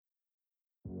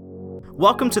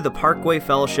Welcome to the Parkway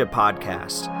Fellowship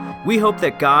Podcast. We hope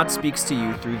that God speaks to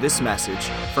you through this message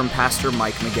from Pastor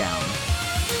Mike McGowan.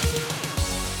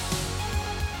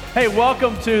 Hey,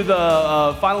 welcome to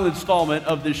the final installment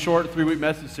of this short 3-week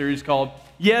message series called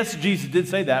Yes, Jesus Did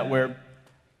Say That, where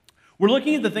we're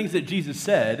looking at the things that Jesus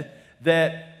said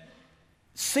that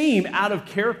seem out of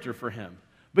character for him,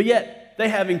 but yet they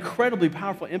have incredibly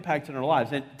powerful impact in our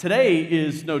lives. And today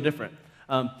is no different.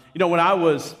 When I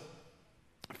was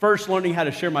first learning how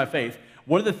to share my faith,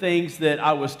 one of the things that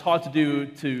I was taught to do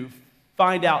to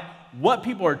find out what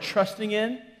people are trusting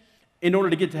in order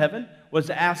to get to heaven was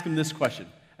to ask them this question.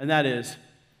 And that is,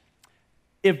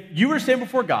 if you were to stand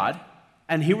before God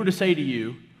and he were to say to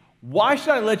you, why should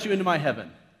I let you into my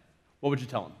heaven? What would you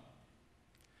tell him?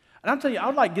 And I'm telling you, I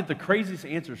would get the craziest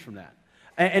answers from that.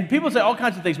 And people say all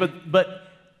kinds of things, but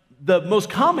the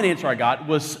most common answer I got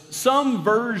was some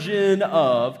version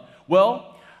of, well,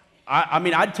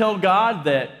 I'd tell God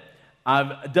that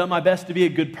I've done my best to be a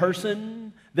good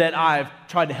person, that I've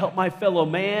tried to help my fellow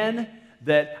man,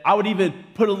 that I would even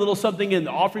put a little something in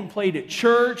the offering plate at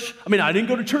church. I didn't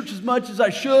go to church as much as I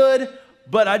should,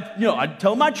 but I'd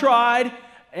tell him I tried,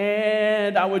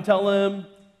 and I would tell him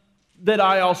that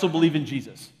I also believe in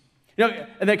Jesus.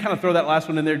 And they kind of throw that last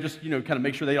one in there just, kind of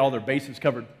make sure they all their bases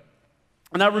covered.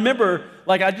 And I remember,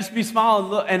 I'd just be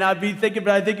smiling, and I'd be thinking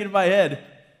in my head,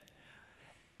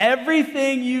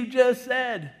 everything you just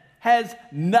said has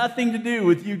nothing to do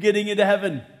with you getting into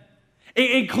heaven,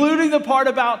 including the part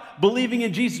about believing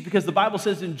in Jesus, because the Bible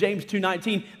says in James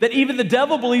 2:19 that even the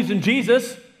devil believes in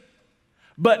Jesus,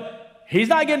 but he's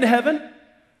not getting to heaven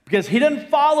because he doesn't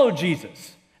follow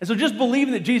Jesus. And so just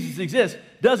believing that Jesus exists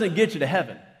doesn't get you to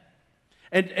heaven.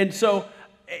 And so,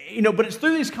 but it's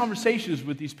through these conversations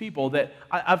with these people that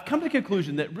I've come to the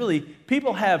conclusion that really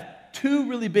people have two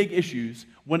really big issues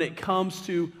when it comes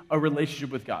to a relationship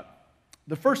with God.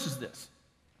 The first is this,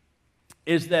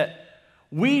 is that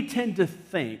we tend to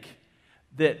think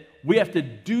that we have to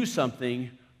do something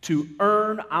to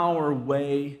earn our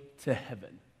way to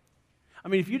heaven.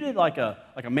 If you did like a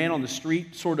man on the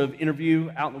street sort of interview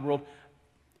out in the world,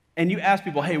 and you ask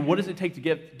people, hey, what does it take to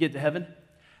get to heaven?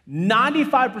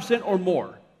 95% or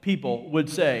more people would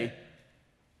say,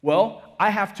 well,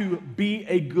 I have to be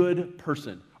a good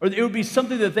person. Or it would be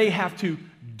something that they have to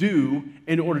do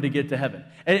in order to get to heaven.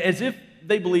 As if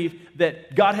they believe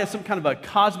that God has some kind of a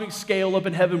cosmic scale up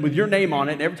in heaven with your name on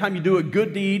it, and every time you do a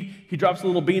good deed, he drops a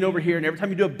little bean over here, and every time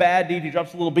you do a bad deed, he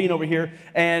drops a little bean over here,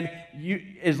 and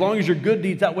as long as your good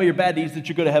deeds outweigh your bad deeds, that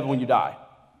you go to heaven when you die.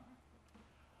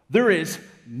 There is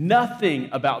nothing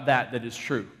about that is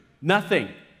true. Nothing.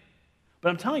 But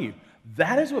I'm telling you,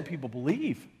 that is what people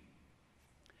believe.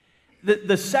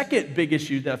 The second big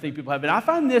issue that I think people have, and I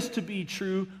find this to be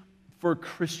true for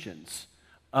Christians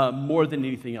more than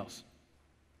anything else,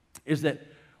 is that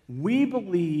we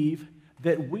believe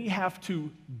that we have to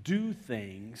do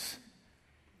things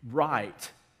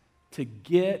right to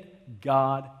get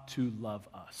God to love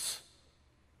us.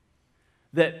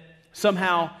 That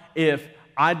somehow if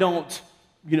I don't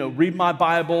read my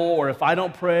Bible, or if I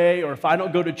don't pray, or if I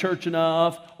don't go to church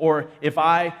enough, or if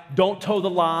I don't toe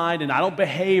the line and I don't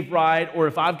behave right, or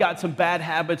if I've got some bad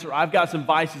habits or I've got some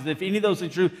vices, if any of those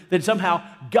things are true, then somehow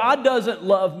God doesn't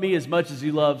love me as much as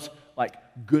he loves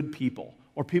good people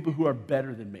or people who are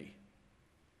better than me.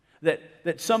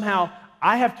 That somehow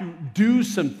I have to do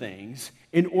some things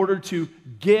in order to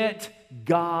get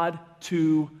God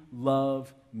to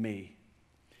love me.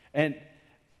 And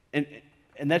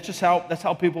that's just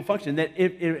how people function. That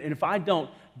if I don't,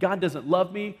 God doesn't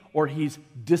love me, or he's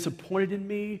disappointed in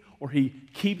me, or he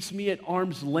keeps me at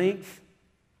arm's length,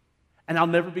 and I'll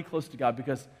never be close to God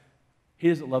because he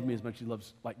doesn't love me as much as he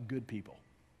loves good people.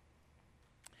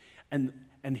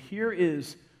 And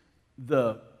here's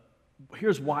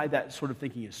why that sort of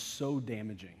thinking is so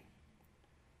damaging.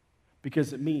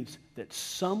 Because it means that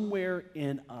somewhere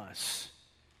in us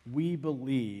we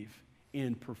believe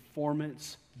in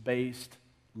performance-based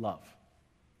love.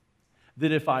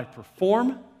 That if I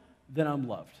perform, then I'm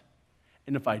loved.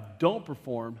 And if I don't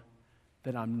perform,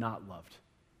 then I'm not loved.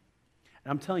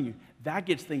 And I'm telling you, that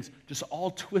gets things just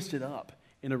all twisted up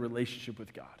in a relationship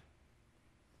with God.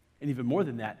 And even more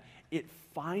than that, it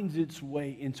finds its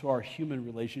way into our human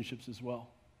relationships as well.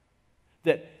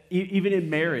 That even in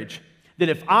marriage, that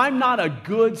if I'm not a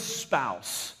good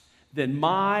spouse, then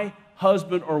my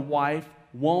husband or wife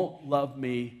won't love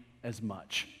me as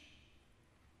much.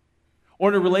 Or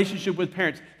in a relationship with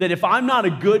parents, that if I'm not a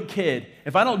good kid,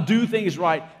 if I don't do things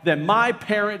right, then my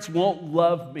parents won't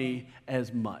love me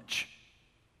as much.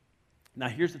 Now,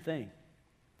 here's the thing.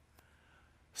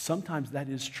 Sometimes that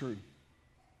is true.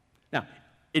 Now,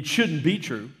 it shouldn't be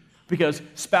true because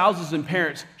spouses and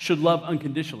parents should love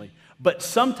unconditionally. But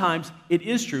sometimes it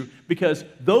is true because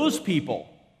those people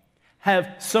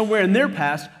have somewhere in their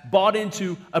past bought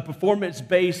into a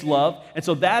performance-based love, and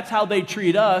so that's how they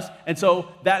treat us, and so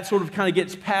that sort of kind of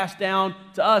gets passed down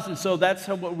to us, and so that's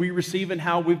what we receive and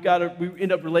how we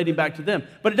end up relating back to them.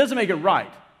 But it doesn't make it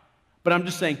right. But I'm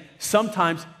just saying,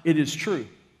 sometimes it is true.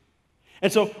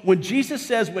 And so when Jesus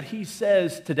says what he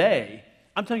says today,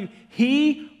 I'm telling you,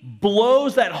 he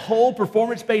blows that whole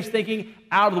performance-based thinking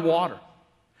out of the water.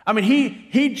 I mean,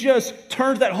 he just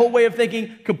turns that whole way of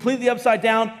thinking completely upside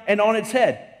down and on its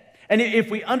head. And if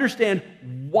we understand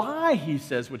why he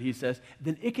says what he says,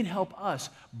 then it can help us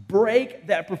break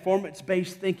that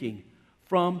performance-based thinking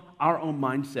from our own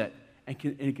mindset, and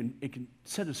it can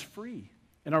set us free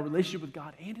in our relationship with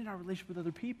God and in our relationship with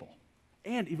other people,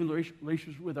 and even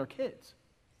relationships with our kids.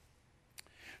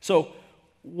 So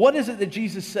what is it that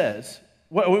Jesus says?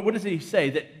 What does he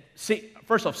say that,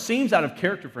 first off, seems out of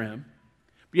character for him,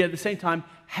 but yet at the same time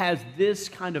has this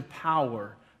kind of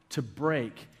power to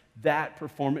break that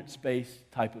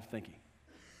performance-based type of thinking?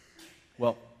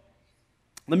 Well,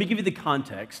 let me give you the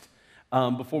context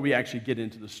before we actually get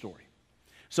into the story.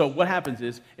 So what happens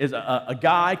is a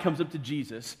guy comes up to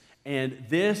Jesus, and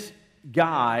this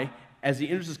guy, as he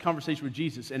enters this conversation with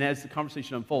Jesus, and as the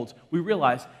conversation unfolds, we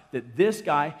realize that this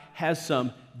guy has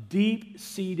some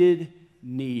deep-seated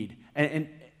need,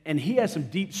 and he has some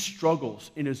deep struggles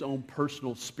in his own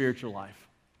personal spiritual life.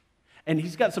 And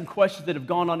he's got some questions that have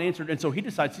gone unanswered, and so he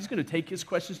decides he's going to take his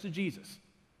questions to Jesus.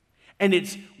 And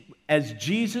it's as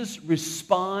Jesus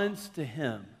responds to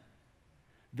him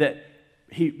that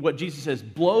what Jesus says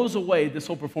blows away this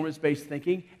whole performance-based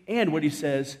thinking, and what he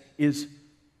says is,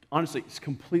 honestly, it's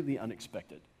completely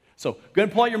unexpected. So go ahead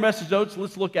and pull out your message notes.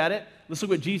 Let's look at it. Let's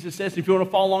look what Jesus says. If you want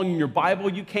to follow along in your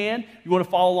Bible, you can. If you want to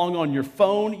follow along on your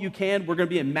phone, you can. We're going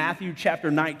to be in Matthew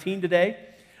chapter 19 today.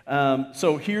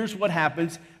 So here's what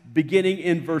happens beginning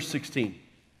in verse 16.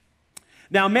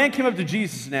 Now a man came up to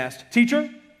Jesus and asked, "Teacher,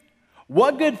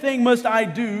 what good thing must I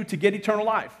do to get eternal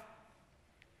life?"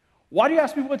 "Why do you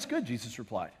ask me what's good?" Jesus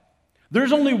replied.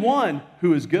 "There's only one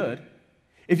who is good.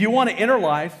 If you want to enter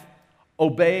life,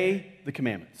 obey the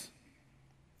commandments."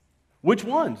 "Which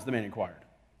ones?" the man inquired.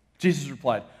 Jesus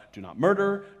replied, "Do not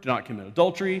murder, do not commit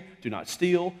adultery, do not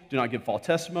steal, do not give false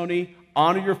testimony,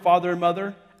 honor your father and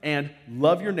mother, and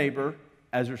love your neighbor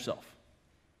as yourself."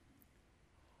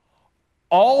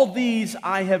 "All these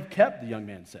I have kept," the young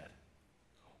man said.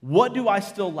 "What do I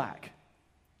still lack?"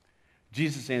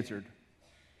 Jesus answered,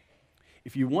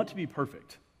 "If you want to be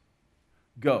perfect,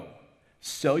 go,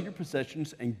 sell your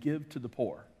possessions and give to the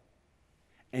poor,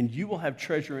 and you will have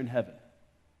treasure in heaven.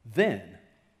 Then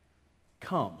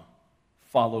come,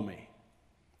 follow me."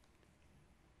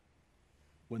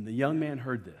 When the young man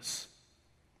heard this,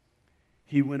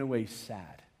 he went away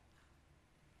sad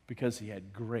because he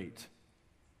had great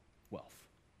wealth.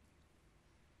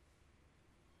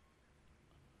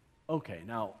 Okay,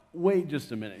 now wait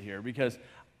just a minute here, because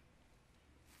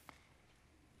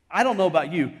I don't know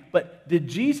about you, but did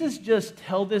Jesus just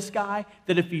tell this guy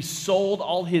that if he sold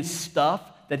all his stuff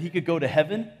that he could go to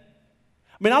heaven?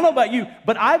 I mean, I don't know about you,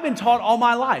 but I've been taught all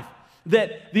my life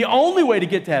that the only way to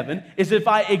get to heaven is if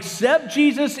I accept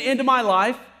Jesus into my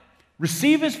life,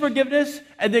 receive his forgiveness,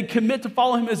 and then commit to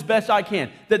follow him as best I can.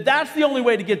 That's the only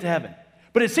way to get to heaven.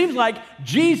 But it seems like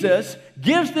Jesus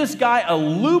gives this guy a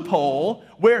loophole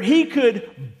where he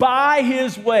could buy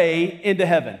his way into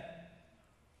heaven.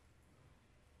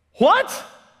 What?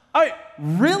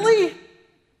 Really?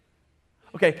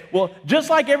 Okay, well, just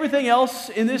like everything else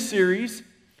in this series,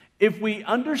 if we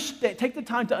take the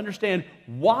time to understand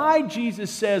why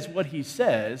Jesus says what he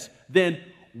says, then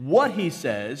what he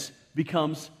says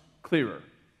becomes clearer.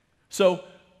 So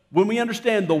when we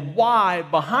understand the why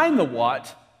behind the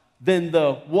what, then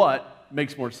the what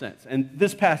makes more sense. And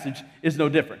this passage is no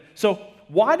different. So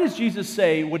why does Jesus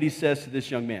say what he says to this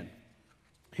young man?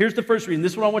 Here's the first reason.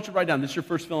 This is what I want you to write down. This is your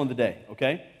first fill in the day,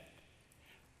 okay?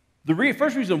 The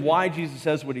first reason why Jesus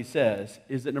says what he says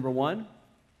is that, number one,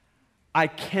 I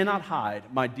cannot hide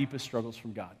my deepest struggles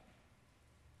from God.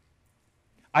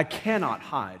 I cannot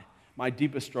hide my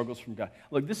deepest struggles from God.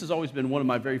 Look, this has always been one of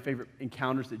my very favorite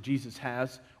encounters that Jesus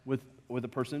has with a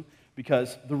person,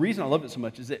 because the reason I love it so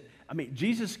much is that,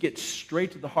 Jesus gets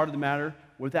straight to the heart of the matter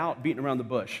without beating around the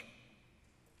bush.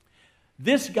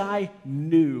 This guy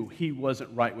knew he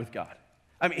wasn't right with God.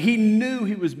 He knew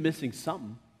he was missing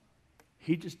something.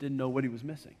 He just didn't know what he was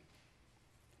missing.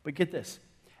 But get this.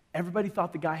 Everybody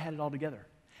thought the guy had it all together.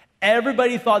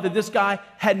 Everybody thought that this guy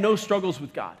had no struggles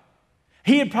with God.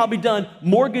 He had probably done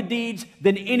more good deeds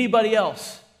than anybody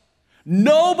else.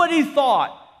 Nobody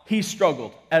thought he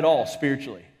struggled at all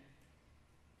spiritually.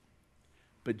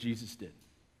 But Jesus did.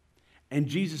 And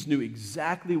Jesus knew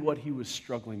exactly what he was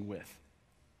struggling with.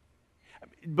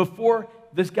 Before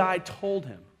this guy told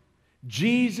him,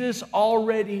 Jesus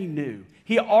already knew.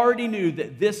 He already knew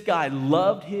that this guy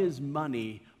loved his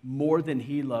money more than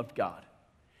he loved God.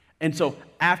 And so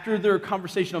after their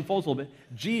conversation unfolds a little bit,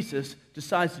 Jesus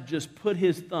decides to just put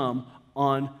his thumb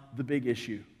on the big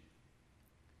issue.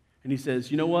 And he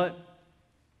says, you know what?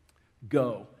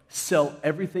 Go, sell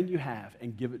everything you have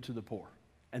and give it to the poor,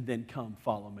 and then come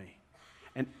follow me.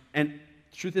 And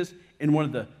the truth is, in one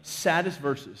of the saddest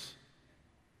verses,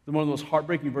 one of the most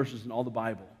heartbreaking verses in all the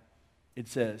Bible, it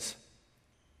says,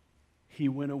 he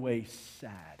went away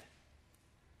sad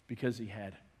because he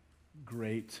had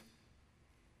great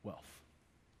wealth.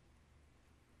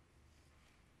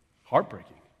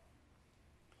 Heartbreaking.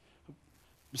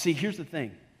 See, here's the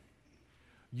thing.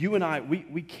 You and I,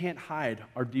 we can't hide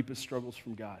our deepest struggles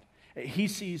from God. He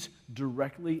sees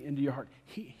directly into your heart.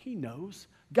 He knows.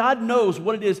 God knows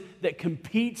what it is that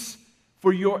competes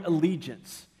for your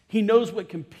allegiance. He knows what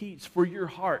competes for your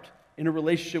heart in a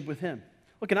relationship with him.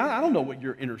 Look, and I don't know what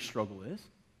your inner struggle is.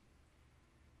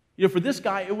 You know, for this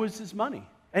guy, it was his money.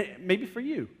 And maybe for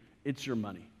you, it's your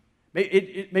money.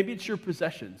 Maybe it's your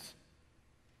possessions.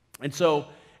 And so,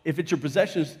 if it's your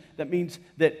possessions, that means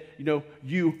that, you know,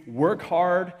 you work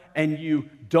hard and you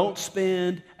don't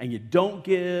spend and you don't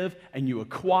give and you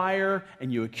acquire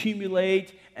and you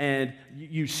accumulate and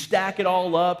you stack it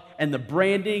all up, and the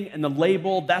branding and the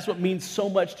label, that's what means so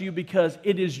much to you because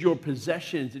it is your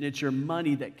possessions and it's your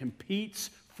money that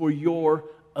competes for your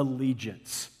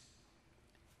allegiance.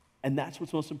 And that's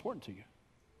what's most important to you.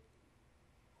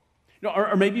 You know,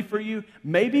 or maybe for you,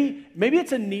 maybe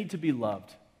it's a need to be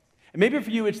loved. And maybe for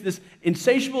you, it's this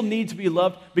insatiable need to be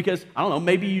loved because, I don't know,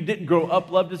 maybe you didn't grow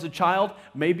up loved as a child.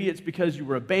 Maybe it's because you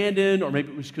were abandoned, or maybe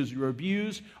it was because you were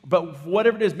abused. But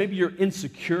whatever it is, maybe you're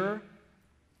insecure.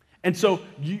 And so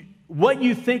what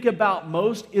you think about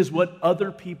most is what other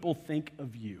people think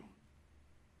of you.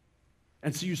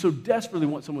 And so you so desperately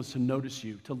want someone to notice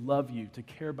you, to love you, to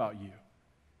care about you.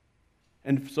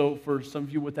 And so for some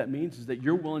of you, what that means is that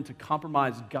you're willing to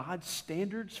compromise God's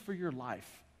standards for your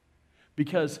life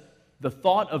because the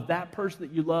thought of that person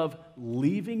that you love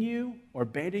leaving you or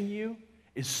abandoning you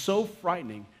is so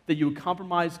frightening that you would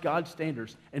compromise God's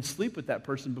standards and sleep with that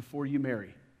person before you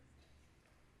marry.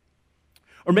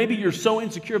 Or maybe you're so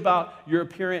insecure about your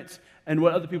appearance and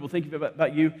what other people think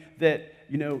about you that,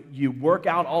 you know, you work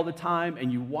out all the time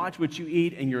and you watch what you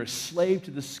eat and you're a slave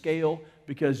to the scale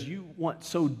because you want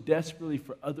so desperately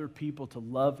for other people to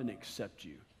love and accept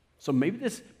you. So maybe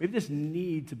this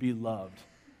need to be loved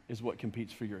is what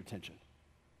competes for your attention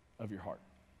of your heart.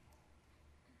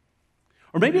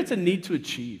 Or maybe it's a need to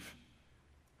achieve.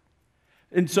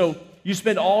 And so you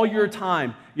spend all your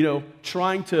time, you know,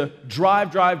 trying to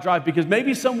drive, because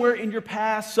maybe somewhere in your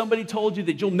past somebody told you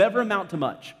that you'll never amount to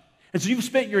much. And so you've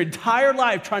spent your entire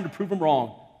life trying to prove them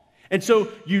wrong. And so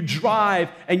you drive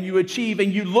and you achieve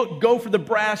and you go for the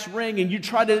brass ring and you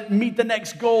try to meet the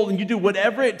next goal and you do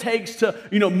whatever it takes to,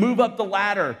 you know, move up the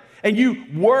ladder. And you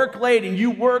work late and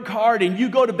you work hard and you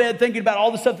go to bed thinking about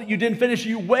all the stuff that you didn't finish.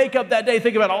 You wake up that day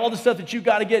thinking about all the stuff that you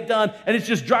got to get done. And it's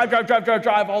just drive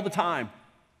all the time.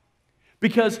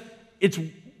 Because it's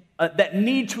that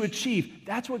need to achieve,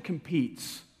 that's what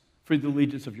competes for the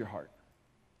allegiance of your heart.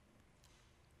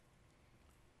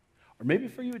 Or maybe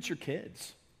for you, it's your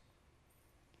kids.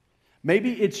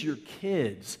 Maybe it's your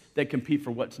kids that compete for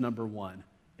what's number one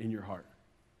in your heart.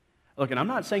 Look, and I'm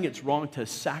not saying it's wrong to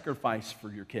sacrifice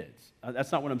for your kids.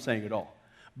 That's not what I'm saying at all.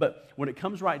 But when it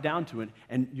comes right down to it,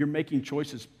 and you're making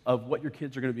choices of what your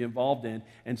kids are going to be involved in,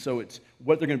 and so it's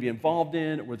what they're going to be involved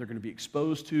in, or what they're going to be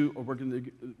exposed to, or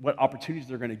what opportunities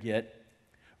they're going to get,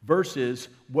 versus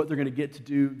what they're going to get to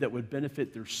do that would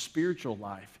benefit their spiritual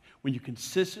life. When you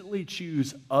consistently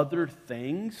choose other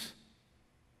things,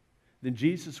 then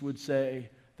Jesus would say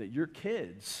that your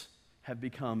kids have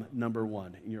become number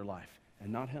one in your life,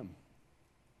 and not him.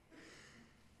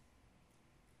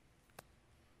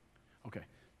 Okay.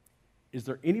 Is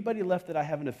there anybody left that I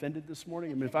haven't offended this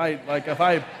morning? I mean, if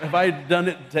I done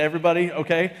it to everybody,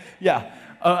 okay? Yeah.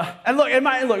 And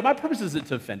my purpose isn't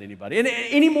to offend anybody, and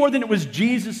any more than it was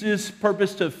Jesus'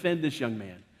 purpose to offend this young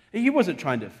man. He wasn't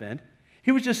trying to offend.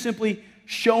 He was just simply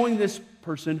showing this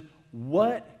person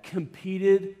what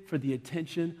competed for the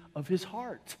attention of his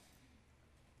heart.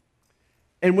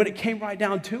 And when it came right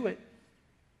down to it,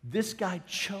 this guy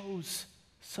chose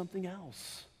something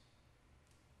else.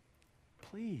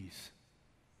 Please,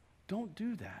 don't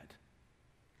do that.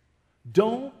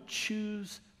 Don't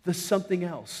choose the something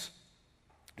else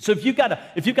So if you've got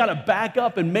to back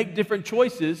up and make different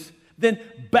choices, then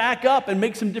back up and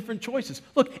make some different choices.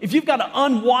 Look, if you've got to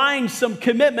unwind some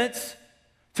commitments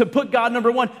to put God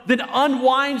number one, then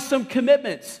unwind some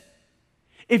commitments.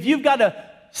 If you've got to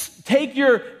take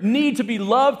your need to be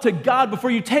loved to God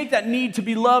before you take that need to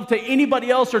be loved to anybody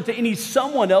else or to any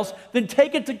someone else, then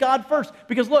take it to God first.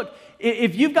 Because look,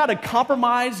 if you've got to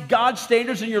compromise God's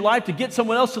standards in your life to get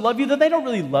someone else to love you, then they don't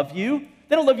really love you.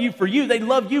 They don't love you for you. They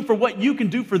love you for what you can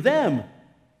do for them.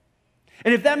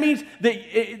 And if that means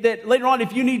that later on,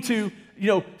 if you need to,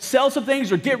 sell some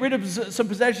things or get rid of some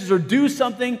possessions or do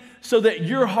something so that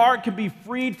your heart can be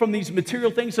freed from these material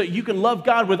things so that you can love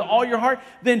God with all your heart,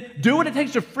 then do what it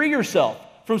takes to free yourself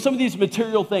from some of these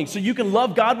material things so you can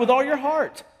love God with all your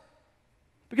heart.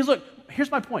 Because look,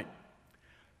 here's my point.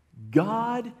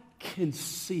 God can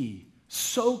see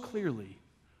so clearly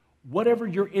whatever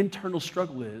your internal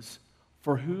struggle is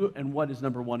for who and what is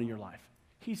number one in your life.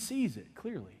 He sees it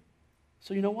clearly.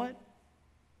 So you know what?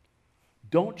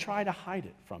 Don't try to hide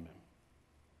it from him.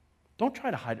 Don't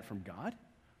try to hide it from God,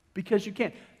 because you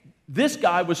can't. This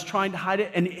guy was trying to hide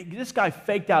it, and this guy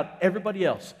faked out everybody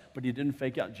else, but he didn't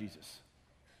fake out Jesus.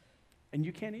 And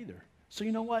you can't either. So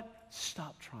you know what?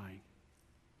 Stop trying.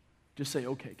 Just say,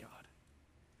 okay, God,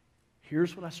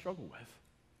 here's what I struggle with,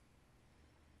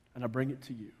 and I bring it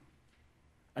to you,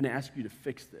 and I ask you to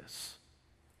fix this.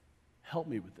 Help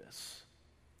me with this.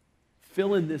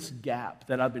 Fill in this gap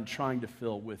that I've been trying to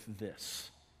fill with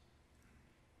this.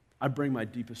 I bring my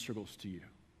deepest struggles to you.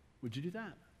 Would you do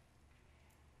that?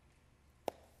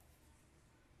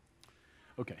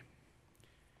 Okay.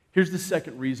 Here's the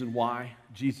second reason why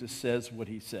Jesus says what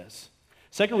he says.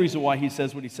 Second reason why he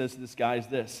says what he says to this guy is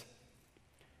this,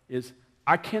 is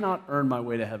I cannot earn my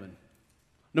way to heaven.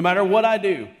 No matter what I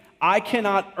do, I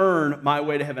cannot earn my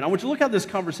way to heaven. I want you to look how this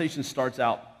conversation starts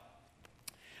out.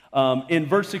 In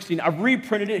verse 16, I've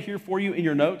reprinted it here for you in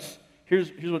your notes.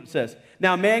 Here's what it says.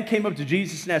 Now a man came up to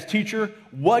Jesus and asked, "Teacher,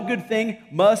 what good thing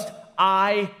must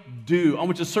I do?" I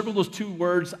want you to circle those two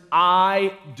words,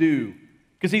 I do.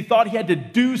 Because he thought he had to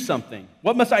do something.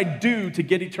 What must I do to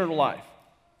get eternal life?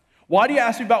 Why do you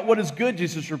ask me about what is good?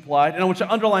 Jesus replied. And I want you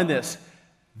to underline this.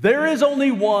 There is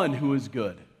only one who is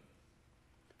good.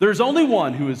 There's only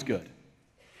one who is good.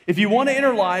 If you want to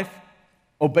enter life,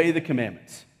 obey the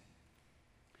commandments.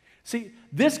 See,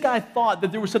 this guy thought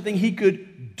that there was something he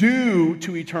could do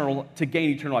to gain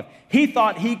eternal life. He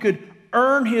thought he could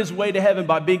earn his way to heaven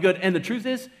by being good. And the truth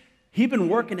is, he'd been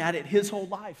working at it his whole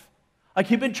life. Like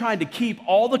he'd been trying to keep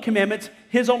all the commandments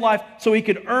his whole life so he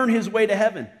could earn his way to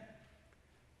heaven.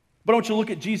 But I want you to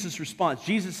look at Jesus' response.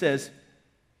 Jesus says,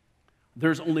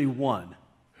 there's only one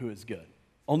who is good.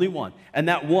 Only one. And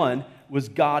that one was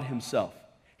God himself.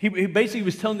 He basically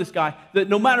was telling this guy that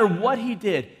no matter what he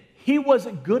did, he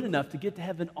wasn't good enough to get to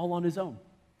heaven all on his own.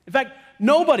 In fact,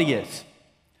 nobody is.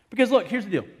 Because look, here's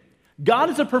the deal. God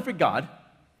is a perfect God,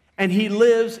 and he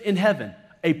lives in heaven,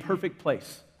 a perfect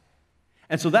place.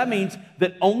 And so that means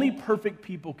that only perfect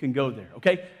people can go there,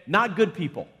 okay? Not good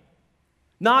people.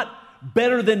 Not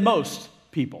better than most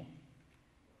people.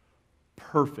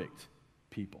 Perfect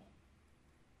people.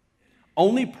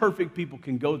 Only perfect people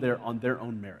can go there on their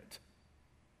own merit,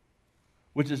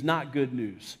 which is not good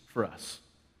news for us.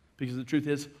 Because the truth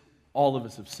is, all of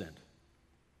us have sinned.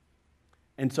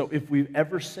 And so if we've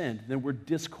ever sinned, then we're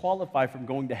disqualified from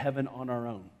going to heaven on our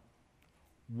own.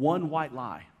 One white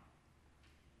lie,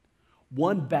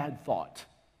 one bad thought,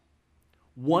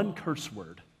 one curse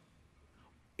word,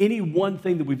 any one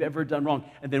thing that we've ever done wrong,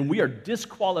 and then we are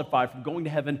disqualified from going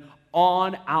to heaven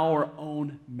on our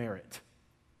own merit.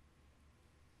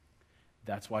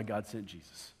 That's why God sent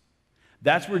Jesus.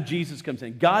 That's where Jesus comes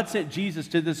in. God sent Jesus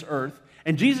to this earth,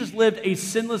 and Jesus lived a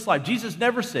sinless life. Jesus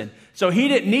never sinned, so he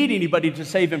didn't need anybody to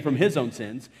save him from his own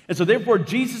sins. And so therefore,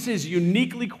 Jesus is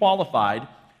uniquely qualified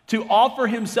to offer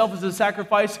himself as a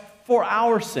sacrifice for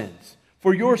our sins,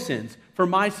 for your sins, for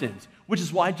my sins, which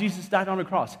is why Jesus died on a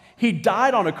cross. He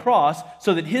died on a cross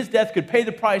so that his death could pay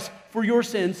the price for your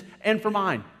sins and for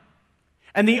mine.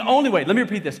 And the only way, let me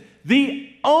repeat this,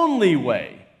 the only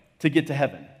way to get to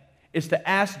heaven is to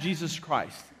ask Jesus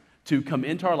Christ to come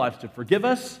into our lives to forgive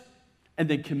us and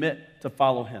then commit to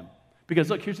follow him. Because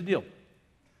look, here's the deal.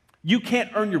 You can't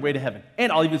earn your way to heaven.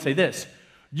 And I'll even say this.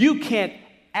 You can't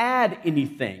add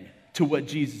anything to what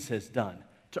Jesus has done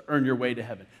to earn your way to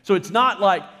heaven. So it's not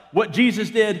like what Jesus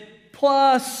did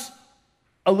plus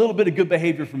a little bit of good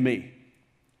behavior from me.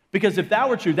 Because if that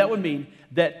were true, that would mean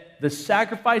that the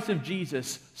sacrifice of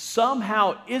Jesus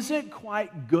somehow isn't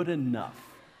quite good enough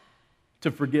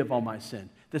to forgive all my sin.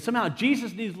 That somehow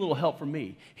Jesus needs a little help from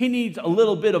me. He needs a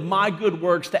little bit of my good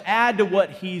works to add to what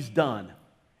he's done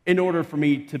in order for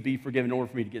me to be forgiven, in order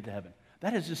for me to get to heaven.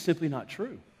 That is just simply not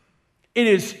true. It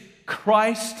is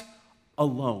Christ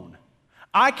alone.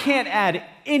 I can't add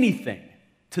anything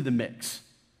to the mix.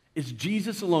 It's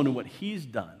Jesus alone and what he's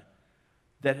done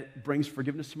that brings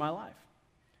forgiveness to my life.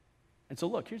 And so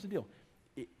look, here's the deal.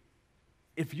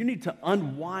 If you need to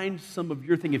unwind some of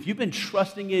your thing, if you've been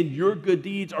trusting in your good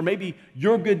deeds, or maybe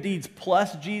your good deeds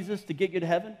plus Jesus to get you to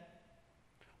heaven,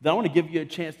 then I want to give you a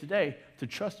chance today to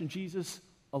trust in Jesus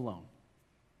alone.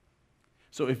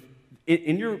 So if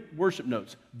in your worship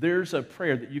notes, there's a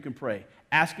prayer that you can pray,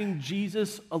 asking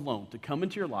Jesus alone to come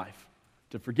into your life,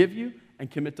 to forgive you, and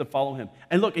commit to follow him.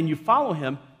 And look, and you follow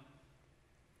him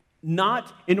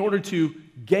not in order to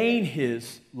gain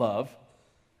his love,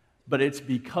 but it's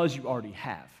because you already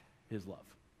have his love.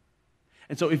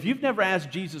 And so if you've never asked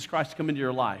Jesus Christ to come into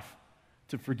your life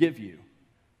to forgive you,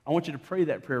 I want you to pray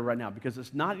that prayer right now, because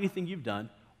it's not anything you've done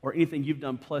or anything you've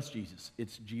done plus Jesus.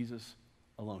 It's Jesus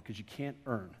alone, because you can't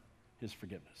earn his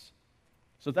forgiveness.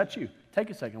 So if that's you, take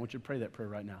a second. I want you to pray that prayer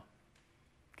right now.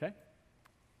 Okay?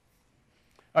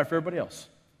 All right, for everybody else,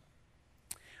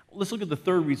 let's look at the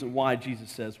third reason why Jesus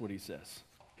says what he says.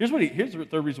 Here's the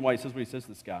third reason why he says what he says to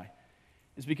this guy.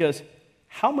 Is because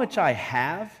how much I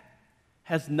have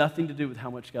has nothing to do with how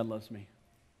much God loves me.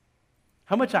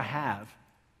 How much I have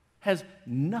has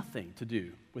nothing to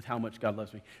do with how much God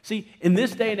loves me. See, in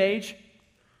this day and age,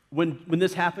 when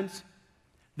this happens,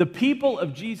 the people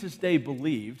of Jesus' day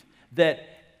believed that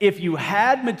if you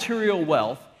had material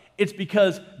wealth, it's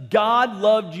because God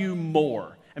loved you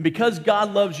more. And because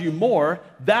God loves you more,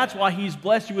 that's why he's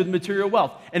blessed you with material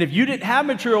wealth. And if you didn't have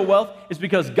material wealth, it's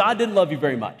because God didn't love you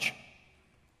very much.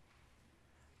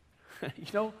 You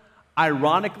know,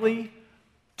 ironically,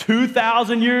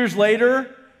 2,000 years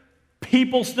later,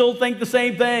 people still think the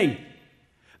same thing.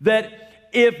 That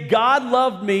if God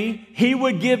loved me, he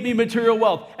would give me material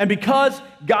wealth. And because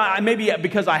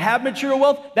I have material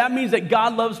wealth, that means that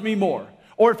God loves me more.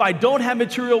 Or if I don't have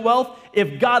material wealth,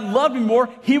 if God loved me more,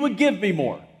 he would give me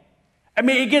more. I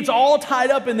mean, it gets all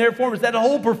tied up in their form. It's that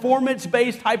whole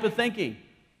performance-based type of thinking.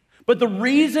 But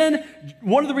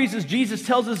one of the reasons Jesus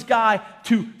tells this guy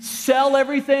to sell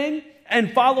everything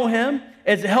and follow him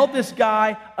is to help this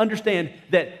guy understand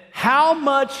that how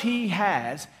much he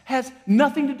has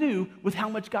nothing to do with how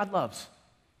much God loves.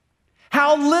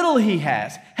 How little he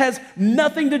has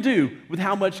nothing to do with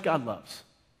how much God loves.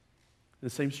 The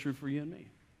same is true for you and me.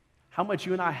 How much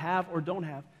you and I have or don't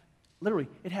have, literally,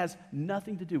 it has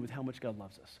nothing to do with how much God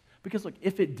loves us. Because look,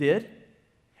 if it did,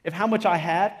 if how much I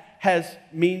had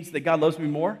means that God loves me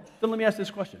more, then let me ask this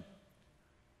question.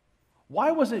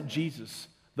 Why wasn't Jesus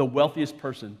the wealthiest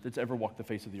person that's ever walked the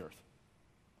face of the earth?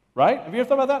 Right? Have you ever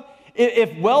thought about that?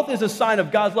 If wealth is a sign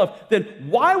of God's love, then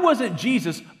why wasn't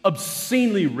Jesus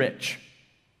obscenely rich?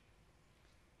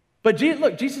 But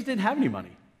Jesus didn't have any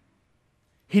money.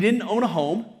 He didn't own a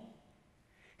home.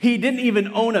 He didn't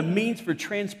even own a means for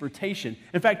transportation.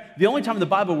 In fact, the only time in the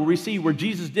Bible where we see where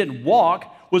Jesus didn't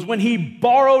walk was when he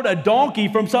borrowed a donkey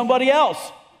from somebody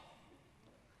else.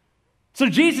 So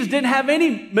Jesus didn't have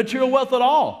any material wealth at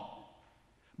all.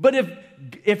 But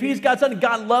if he's got something,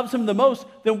 God loves him the most,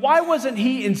 then why wasn't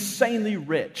he insanely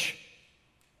rich?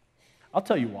 I'll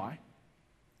tell you why.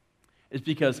 It's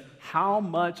because how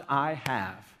much I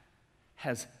have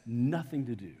has nothing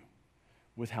to do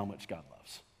with how much God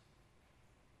loves.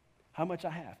 How much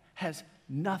I have has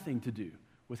nothing to do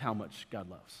with how much God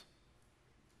loves.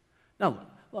 Now,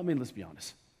 let's be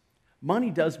honest. Money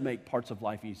does make parts of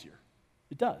life easier.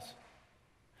 It does.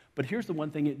 But here's the one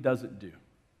thing it doesn't do.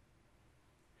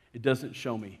 It doesn't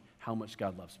show me how much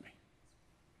God loves me.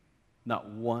 Not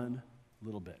one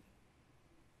little bit.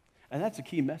 And that's a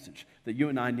key message that you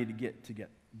and I need to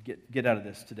get out of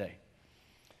this today.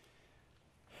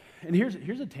 And here's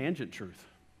a tangent truth.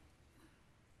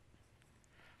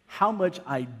 How much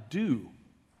I do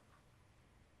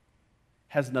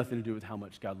has nothing to do with how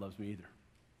much God loves me either.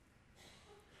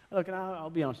 Look, and I'll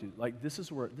be honest with you. Like this is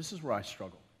where I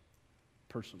struggle,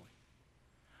 personally,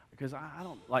 because I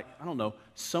don't know,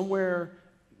 somewhere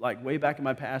like way back in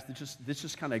my past, this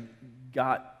just kind of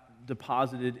got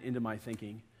deposited into my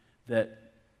thinking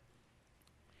that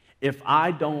if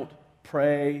I don't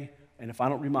pray and if I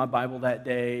don't read my Bible that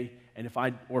day, and if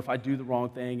I do the wrong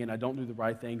thing and I don't do the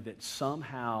right thing, that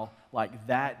somehow, like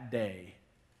that day,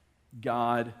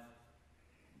 God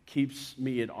keeps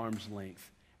me at arm's length.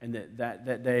 And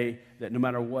that day, that no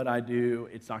matter what I do,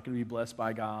 it's not going to be blessed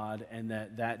by God, and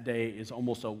that day is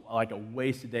almost like a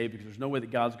wasted day because there's no way that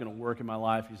God's going to work in my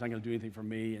life. He's not going to do anything for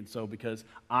me. And so because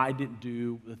I didn't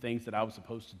do the things that I was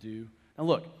supposed to do. Now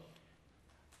look,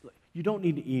 you don't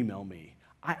need to email me.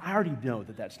 I already know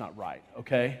that that's not right,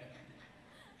 okay?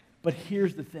 But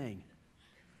here's the thing.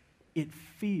 It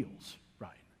feels right.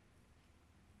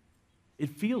 It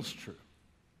feels true.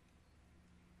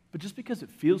 But just because it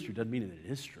feels true doesn't mean that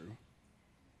it is true.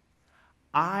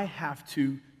 I have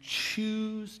to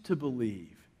choose to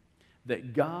believe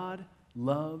that God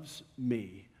loves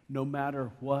me no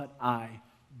matter what I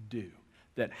do.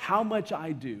 That how much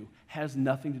I do has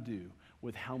nothing to do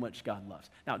with how much God loves.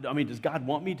 Now, I mean, does God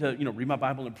want me to, read my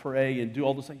Bible and pray and do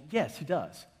all those things? Yes, he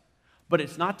does. But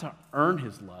it's not to earn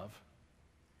his love.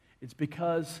 It's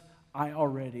because I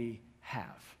already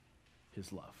have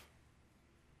his love.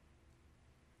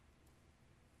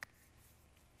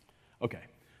 Okay.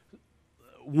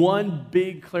 One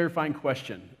big clarifying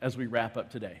question as we wrap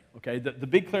up today, okay? The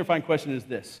big clarifying question is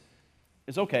this.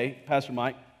 It's okay, Pastor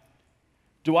Mike,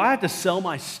 do I have to sell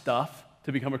my stuff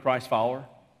to become a Christ follower?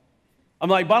 I'm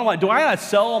like, bottom line, do I have to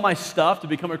sell all my stuff to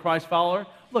become a Christ follower?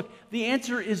 Look, the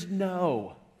answer is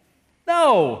no.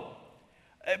 No.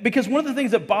 Because one of the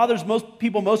things that bothers most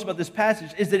people most about this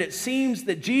passage is that it seems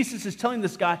that Jesus is telling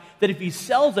this guy that if he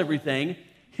sells everything,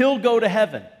 he'll go to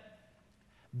heaven.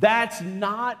 That's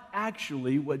not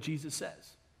actually what Jesus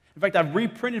says. In fact, I've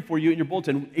reprinted for you in your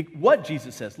bulletin what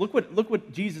Jesus says. Look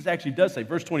what Jesus actually does say.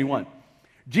 Verse 21.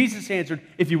 Jesus answered,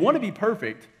 if you want to be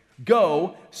perfect,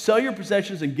 go, sell your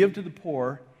possessions and give to the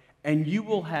poor, and you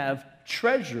will have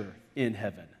treasure in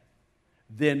heaven.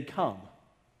 Then come,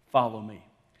 follow me.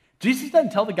 Jesus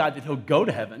doesn't tell the guy that he'll go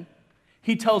to heaven.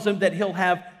 He tells him that he'll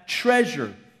have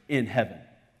treasure in heaven.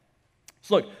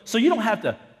 So look, so you don't have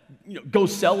to go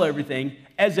sell everything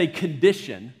as a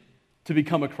condition to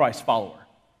become a Christ follower.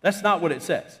 That's not what it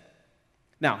says.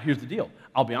 Now, here's the deal.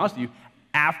 I'll be honest with you.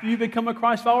 After you become a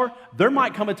Christ follower, there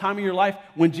might come a time in your life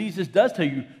when Jesus does tell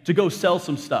you to go sell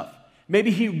some stuff. Maybe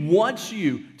he wants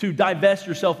you to divest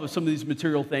yourself of some of these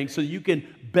material things so you can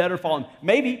better follow him.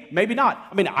 Maybe, maybe not.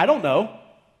 I mean, I don't know.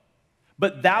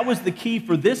 But that was the key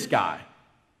for this guy.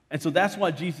 And so that's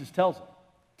what Jesus tells him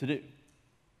to do.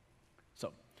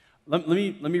 So let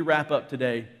me wrap up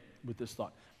today with this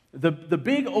thought. The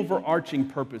big overarching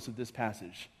purpose of this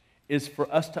passage is for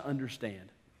us to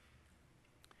understand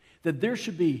that there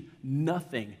should be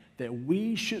nothing that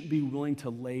we shouldn't be willing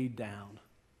to lay down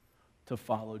to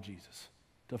follow Jesus,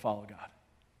 to follow God.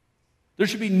 There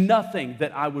should be nothing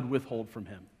that I would withhold from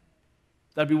him.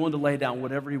 That I'd be willing to lay down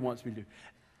whatever he wants me to do.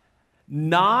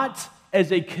 Not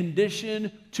as a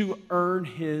condition to earn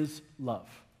his love,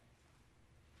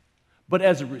 but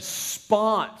as a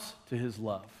response to his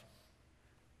love,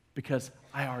 because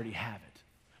I already have it.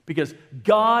 Because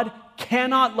God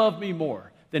cannot love me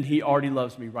more than he already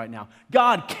loves me right now.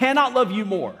 God cannot love you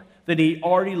more than he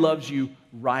already loves you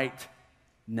right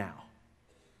now.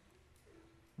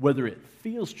 Whether it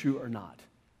feels true or not,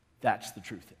 that's the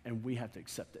truth, and we have to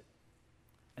accept it.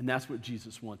 And that's what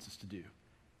Jesus wants us to do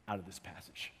out of this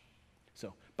passage.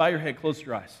 So, bow your head, close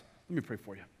your eyes. Let me pray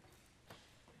for you.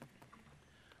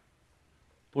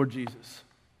 Lord Jesus,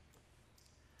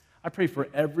 I pray for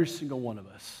every single one of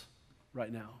us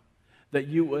right now that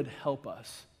you would help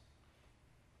us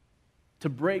to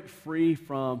break free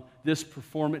from this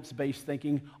performance-based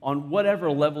thinking on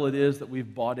whatever level it is that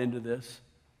we've bought into this.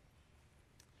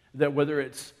 That whether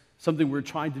it's something we're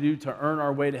trying to do to earn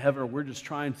our way to heaven, or we're just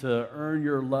trying to earn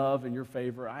your love and your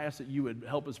favor, I ask that you would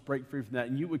help us break free from that,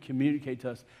 and you would communicate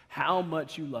to us how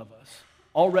much you love us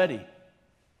already.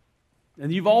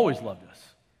 And you've always loved us.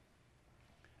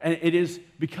 And it is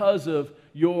because of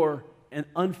your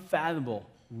unfathomable,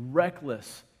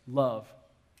 reckless love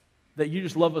that you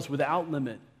just love us without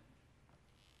limit,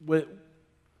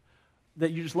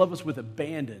 that you just love us with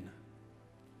abandon,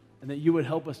 and that you would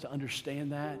help us to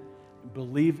understand that,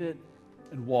 believe it,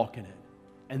 and walk in it.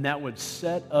 And that would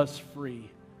set us free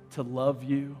to love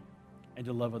you and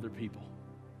to love other people.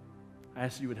 I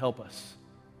ask you would help us.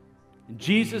 In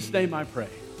Jesus' name I pray.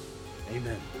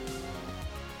 Amen.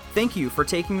 Thank you for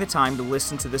taking the time to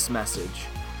listen to this message.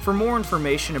 For more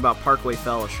information about Parkway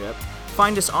Fellowship,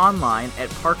 find us online at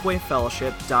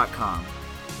parkwayfellowship.com.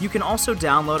 You can also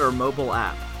download our mobile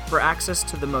app for access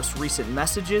to the most recent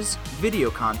messages, video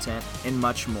content, and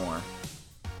much more.